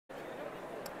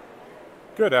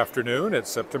Good afternoon, it's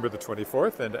September the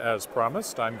 24th, and as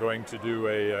promised, I'm going to do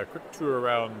a quick tour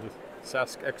around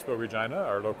Sask Expo Regina,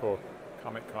 our local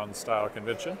Comic-Con style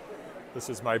convention. This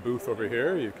is my booth over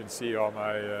here. You can see all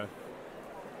my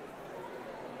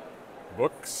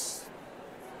books.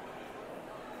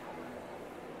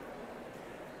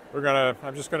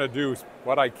 I'm just gonna do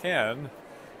what I can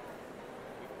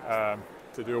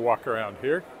to do a walk around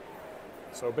here.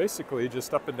 So basically,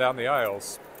 just up and down the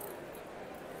aisles.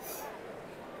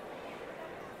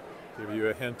 Give you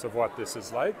a hint of what this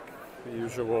is like. The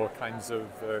usual kinds of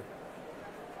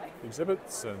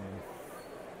exhibits and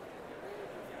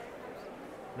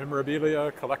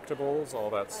memorabilia, collectibles,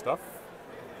 all that stuff.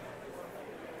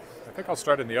 I think I'll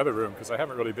start in the other room because I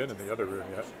haven't really been in the other room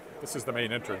yet. This is the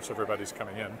main entrance, everybody's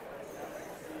coming in.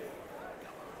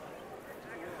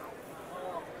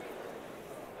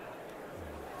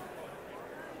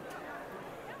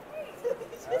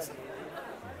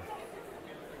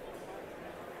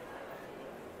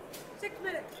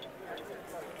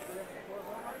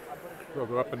 We'll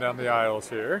go up and down the aisles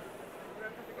here.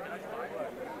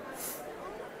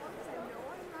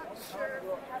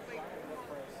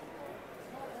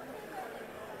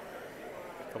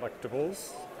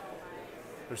 Collectibles.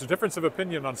 There's a difference of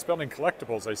opinion on spelling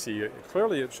collectibles, I see.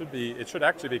 Clearly it should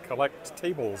actually be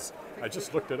collectables. I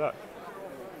just looked it up.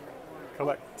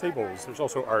 Collectables. There's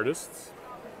also artists.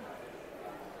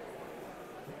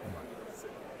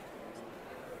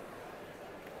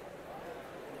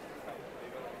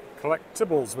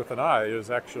 Collectibles with an I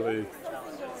is actually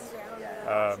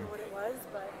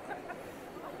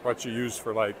what you use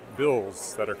for like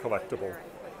bills that are collectible.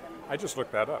 I just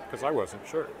looked that up because I wasn't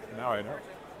sure. Now I know.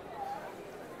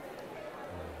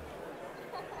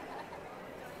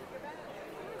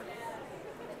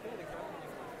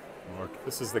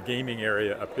 This is the gaming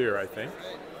area up here, I think.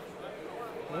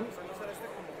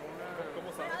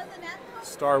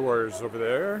 Star Wars over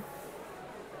there.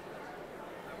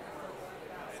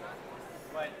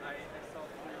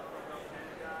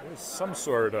 There's some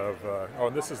sort of, oh,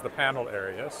 and this is the panel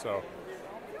area, so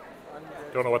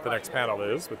don't know what the next panel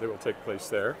is, but it will take place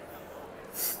there.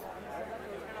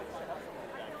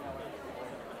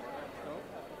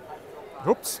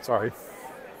 Oops, sorry.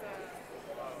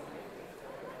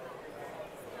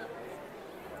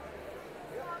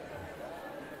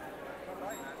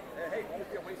 Hey,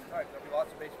 don't be a waste of time. There'll be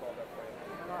lots of baseball there for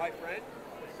you. My friend,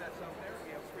 let's set some there.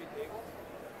 We have 3 tables.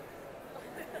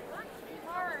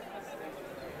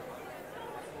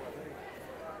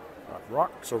 Got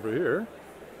rocks over here.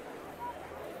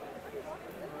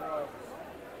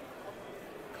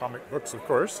 Comic books, of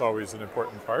course, always an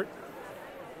important part.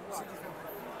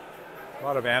 A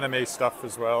lot of anime stuff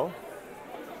as well.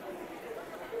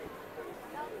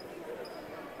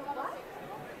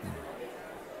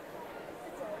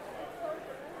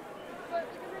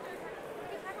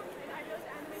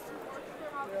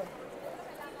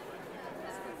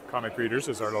 Comic Readers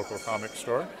is our local comic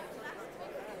store.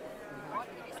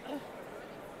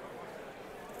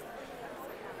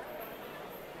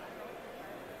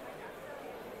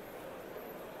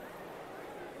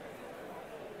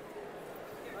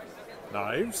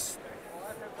 Knives.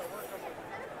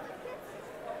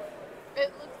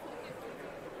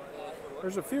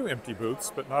 There's a few empty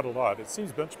booths, but not a lot. It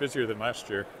seems much busier than last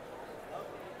year.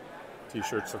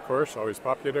 T-shirts, of course, always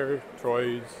popular.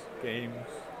 Toys, games,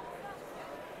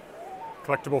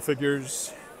 collectible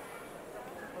figures.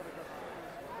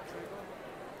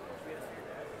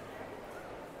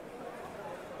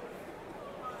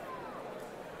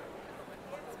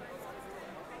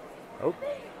 Oh,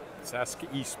 Sask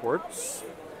Esports.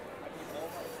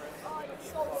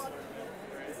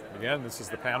 Again, this is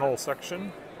the panel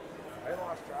section.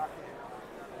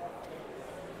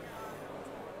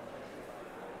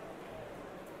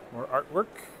 More artwork.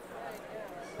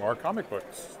 More comic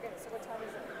books.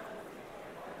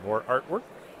 More artwork.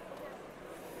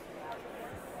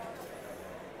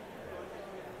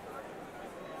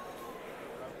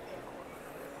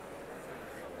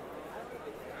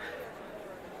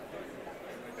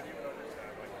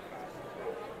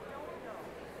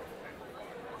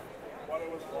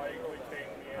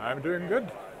 I'm doing good.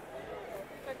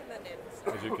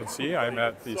 As you can see, I'm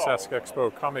at the Sask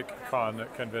Expo Comic-Con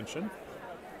convention.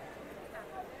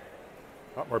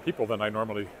 A lot more people than I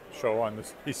normally show on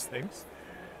these things.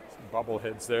 Some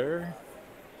bobbleheads there.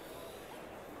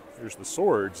 There's the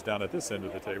swords down at this end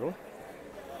of the table.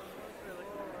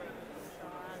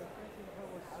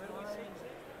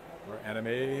 More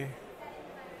anime.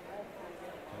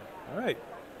 All right.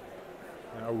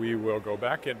 Now we will go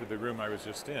back into the room I was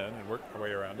just in and work my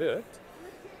way around it.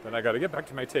 Then I got to get back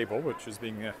to my table, which is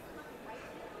being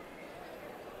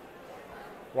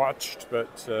watched,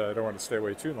 but I don't want to stay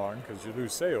away too long because you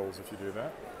lose sales if you do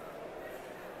that.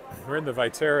 We're in the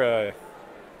Viterra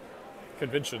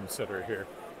Convention Center here,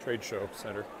 trade show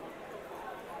center.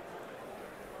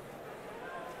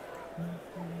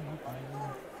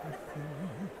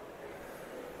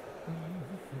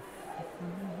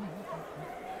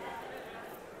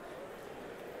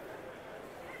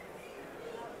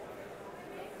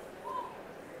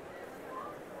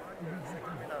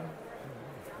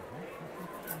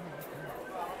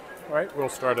 All right, we'll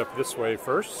start up this way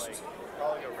first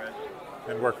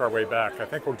and work our way back. I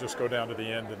think we'll just go down to the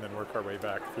end and then work our way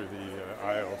back through the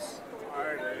aisles.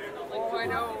 Oh, I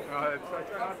know.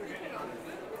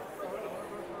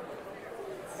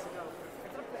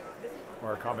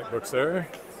 More comic books there.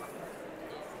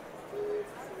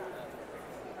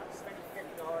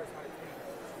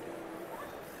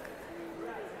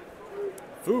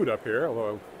 Food up here,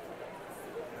 although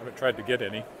I haven't tried to get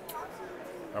any.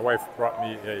 My wife brought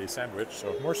me a sandwich,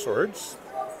 so more swords.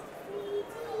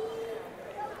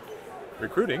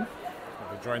 Recruiting.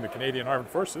 To join the Canadian Armed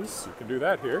Forces, you can do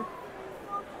that here.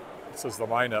 This is the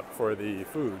lineup for the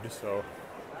food, so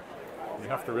you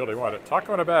have to really want it.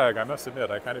 Taco in a bag, I must admit,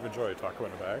 I kind of enjoy taco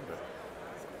in a bag. But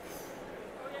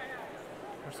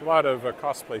there's a lot of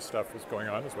cosplay stuff that's going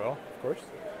on as well, of course.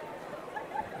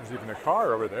 There's even a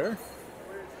car over there.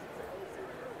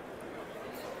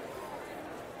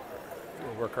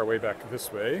 We'll work our way back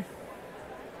this way.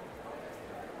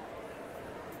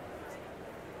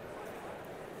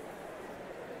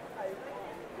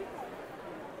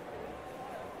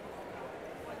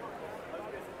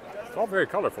 It's all very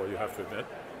colorful, you have to admit.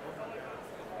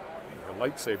 A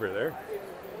lightsaber there.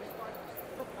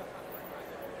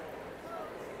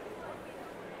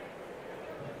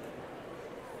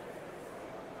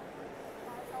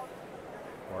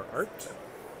 More art.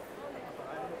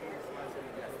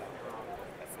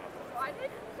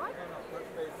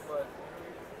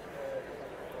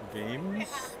 Games.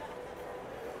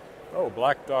 Oh,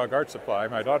 Black Dog Art Supply.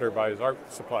 My daughter buys art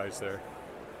supplies there.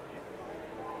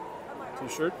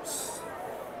 T-shirts.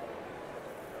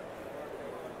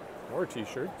 More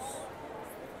t-shirts.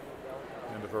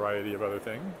 And a variety of other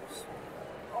things.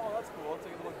 Oh, that's cool.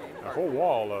 Take a look. A whole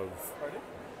wall of...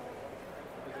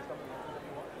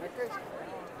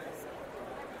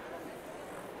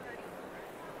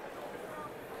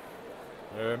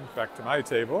 Back to my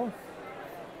table.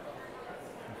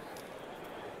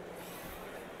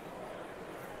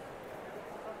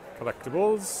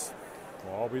 Collectibles.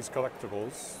 Always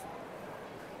collectibles.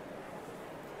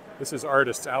 This is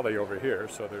Artist Alley over here,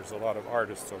 so there's a lot of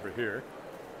artists over here.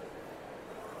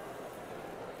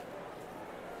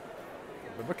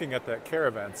 I've been looking at that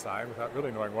caravan sign without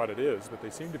really knowing what it is, but they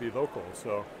seem to be local,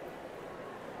 so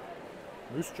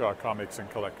Moose Jaw Comics and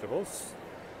Collectibles.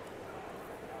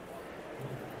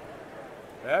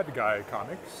 Bad Guy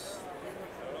Comics.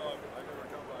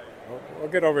 We'll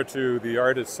get over to the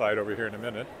artist side over here in a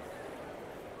minute.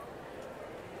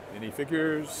 Any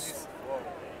figures?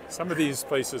 Some of these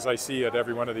places I see at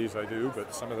every one of these I do,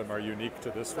 but some of them are unique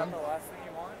to this one.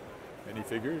 Any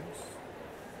figures?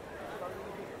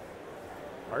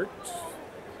 Art?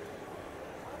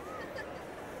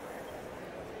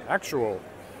 Actual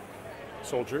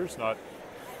soldiers, not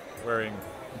wearing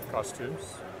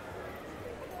costumes.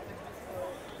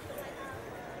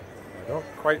 I don't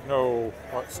quite know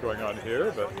what's going on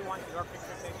here, but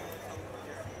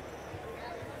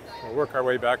we'll work our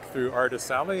way back through Artist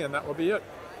Alley and that will be it.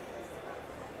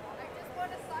 I just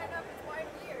want to sign up as white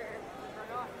here.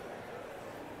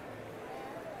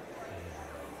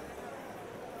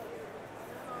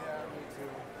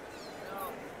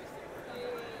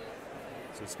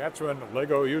 Saskatchewan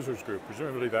Lego Users Group.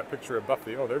 Presumably that picture of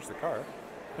Buffy. Oh, there's the car.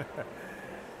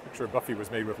 Picture of Buffy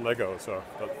was made with Lego, so.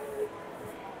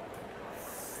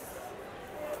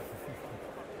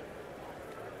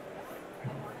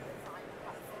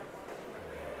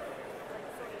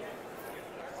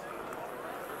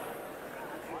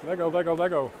 Lego, Lego,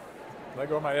 Lego.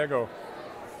 Lego my ego.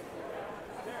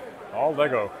 All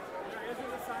Lego.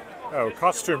 Oh,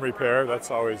 costume repair.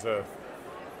 That's always a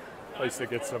place that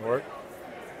gets some work.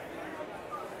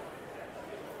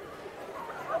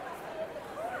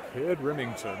 Kid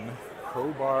Remington,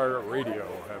 Crowbar Radio.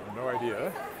 I have no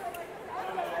idea.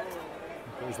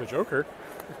 There's the Joker.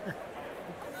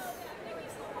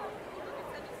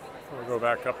 We'll go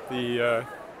back up the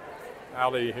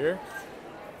alley here.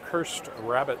 Cursed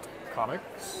Rabbit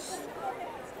Comics.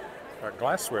 Got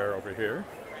glassware over here.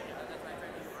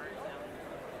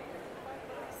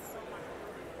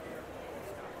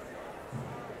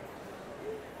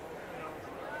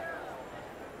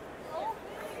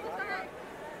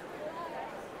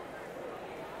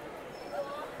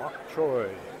 Bok choy,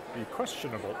 the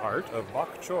questionable art of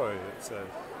bok choy, it says.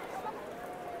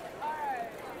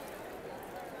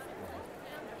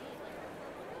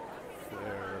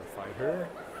 Fair fighter.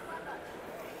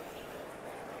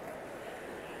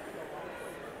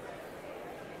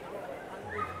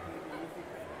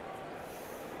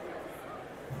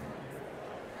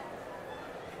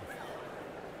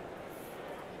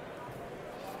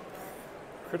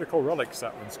 Critical Relics,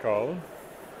 that one's called.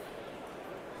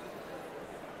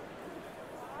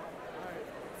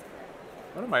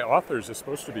 One of my authors is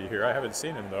supposed to be here. I haven't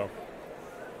seen him though.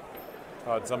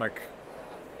 Todd Zumick.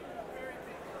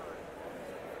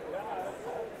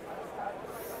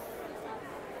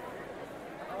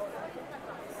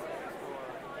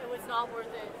 It was not worth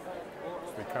it.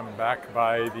 We come back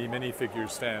by the minifigure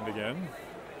stand again.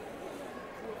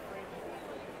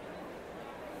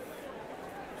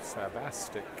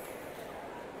 Savastic.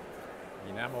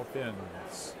 Enamel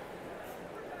pins.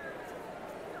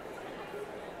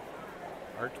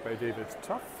 Art by David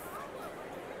Tuff.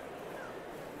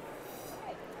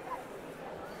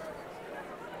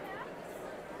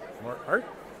 More art.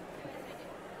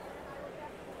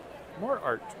 More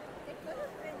art.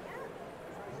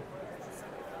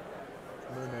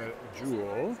 Luna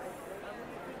Jewel.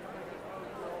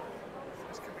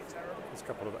 There's a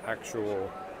couple of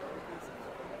actual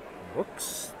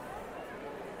books.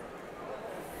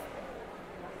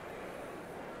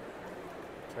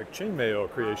 It's like chainmail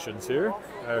creations here.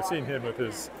 I've seen him with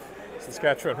his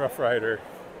Saskatchewan Rough Rider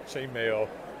chainmail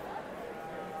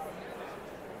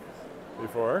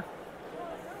before.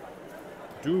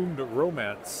 Doomed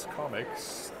Romance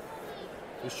comics.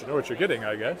 At least you know what you're getting,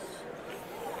 I guess.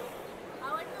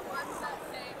 I like the ones that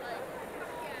say,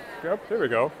 like, Yep, there we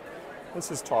go.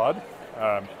 This is Todd.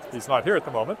 He's not here at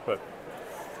the moment, but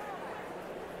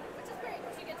which is great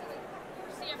because you get to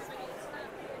see everybody's stuff.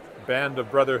 Band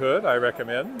of Brotherhood, I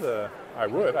recommend.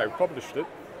 I published it.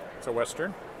 It's a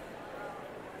Western.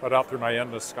 Put out through my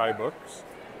Endless Sky books.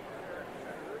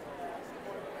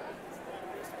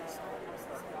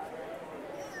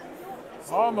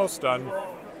 Almost done.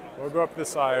 We'll go up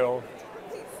this aisle.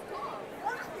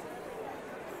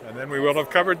 And then we will have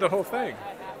covered the whole thing.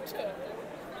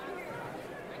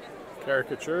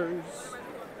 Caricatures.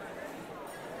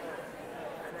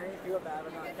 You feel bad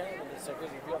about not carrying the stickers.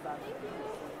 You feel bad.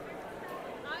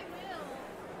 I will.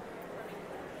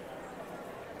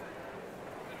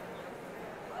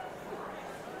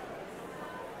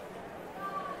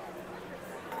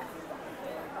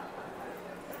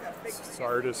 This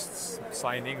artist's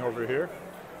signing over here.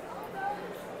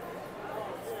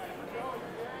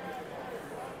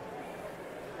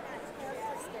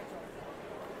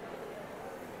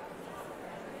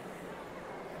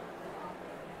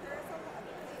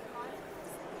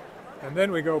 And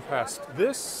then we go past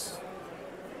this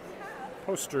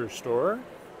poster store.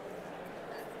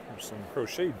 There's some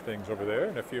crocheted things over there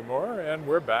and a few more, and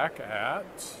we're back at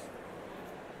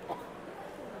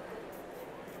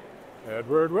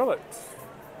Edward Willett.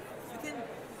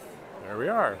 There we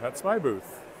are. That's my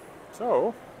booth.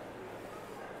 So,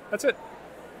 that's it.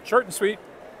 Short and sweet.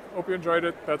 Hope you enjoyed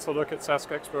it. That's a look at Sask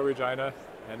Expo Regina.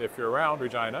 And if you're around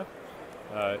Regina,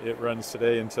 it runs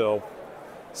today until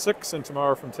 6 and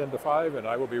tomorrow from 10 to 5, and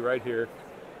I will be right here.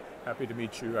 Happy to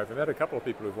meet you. I've met a couple of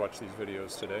people who've watched these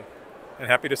videos today. And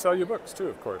happy to sell you books too,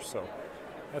 of course. So,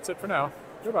 that's it for now.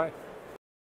 Goodbye.